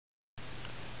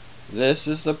this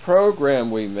is the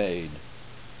program we made.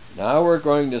 Now we're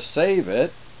going to save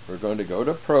it. We're going to go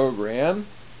to Program,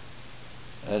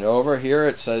 and over here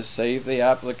it says Save the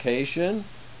Application.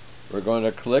 We're going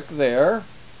to click there.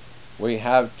 We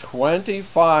have 20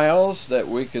 files that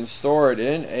we can store it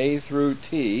in, A through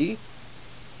T.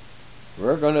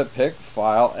 We're going to pick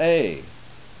File A.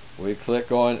 We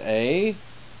click on A.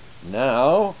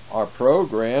 Now our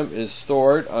program is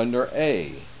stored under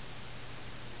A.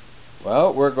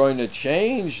 Well, we're going to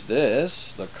change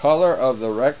this, the color of the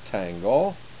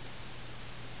rectangle,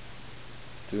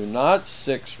 to not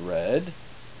 6 red,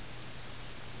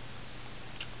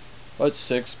 but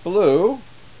 6 blue.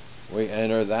 We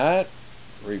enter that,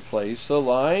 replace the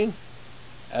line,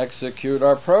 execute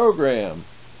our program.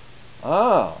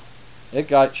 It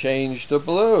got changed to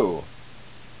blue.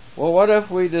 Well, what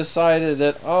if we decided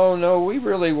that, oh no, we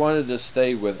really wanted to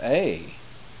stay with A?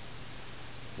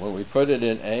 When we put it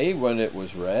in A when it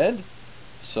was red.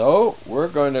 So we're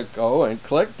going to go and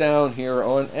click down here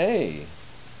on A.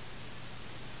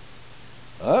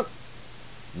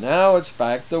 Now it's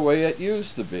back the way it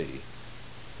used to be.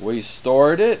 We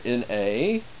stored it in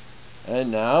A,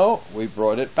 and now we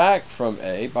brought it back from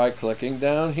A by clicking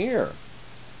down here.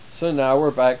 So now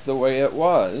we're back the way it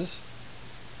was.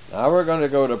 Now we're going to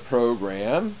go to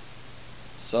Program,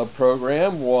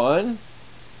 Subprogram 1,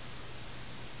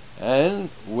 and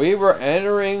we were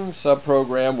entering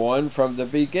Subprogram 1 from the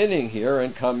beginning here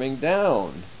and coming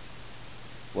down.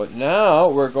 But now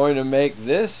we're going to make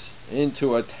this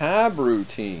into a tab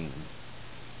routine.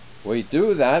 We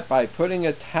do that by putting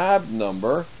a tab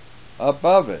number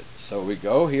above it. So we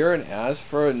go here and ask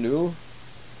for a new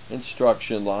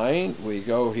instruction line. We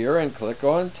go here and click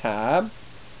on tab. It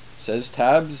says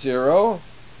tab 0.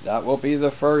 That will be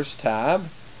the first tab.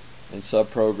 In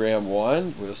subprogram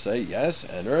 1, we'll say yes,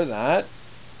 enter that,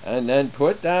 and then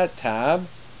put that tab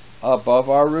above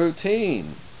our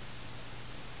routine.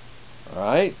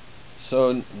 Alright,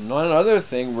 so one other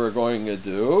thing we're going to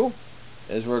do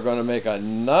is we're going to make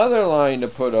another line to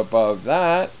put above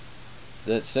that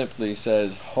that simply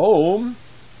says home,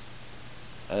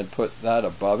 and put that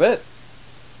above it.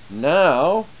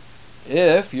 Now,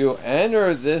 if you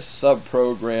enter this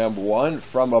subprogram 1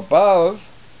 from above,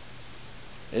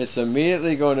 it's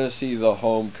immediately going to see the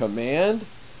home command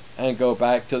and go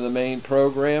back to the main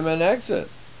program and exit.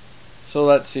 So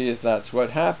let's see if that's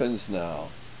what happens now.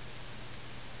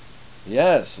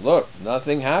 Yes, look,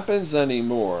 nothing happens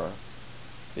anymore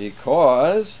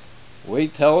because we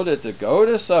told it to go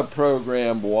to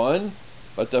subprogram 1,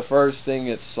 but the first thing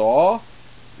it saw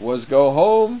was go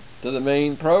home to the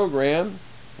main program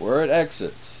where it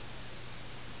exits.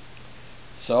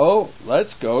 So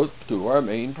let's go to our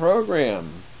main program.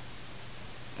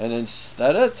 And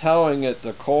instead of telling it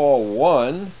to call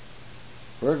 1,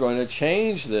 we're going to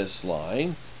change this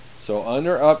line. So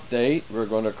under Update, we're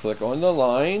going to click on the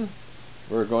line.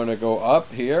 We're going to go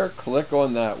up here, click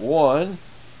on that 1,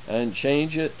 and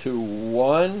change it to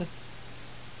 100.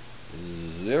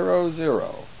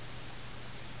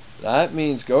 That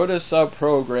means go to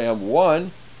subprogram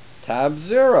 1, tab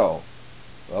 0.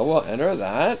 Well, we'll enter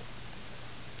that.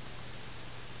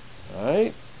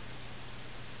 Alright.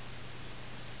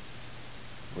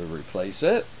 We replace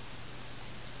it.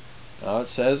 Now it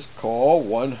says call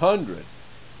 100.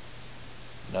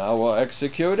 Now we'll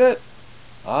execute it.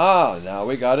 Now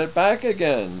we got it back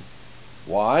again.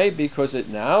 Why? Because it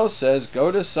now says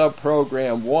go to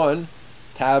subprogram 1,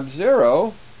 tab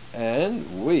 0,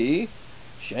 and we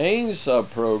change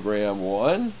subprogram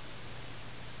 1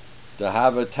 to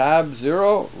have a tab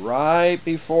 0 right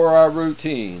before our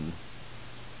routine.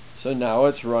 So now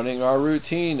it's running our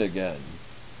routine again.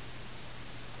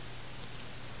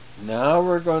 Now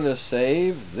we're going to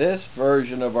save this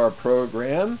version of our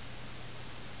program.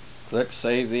 Click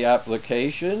Save the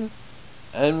Application,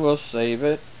 and we'll save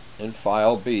it in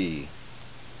File B.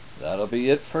 That'll be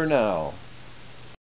it for now.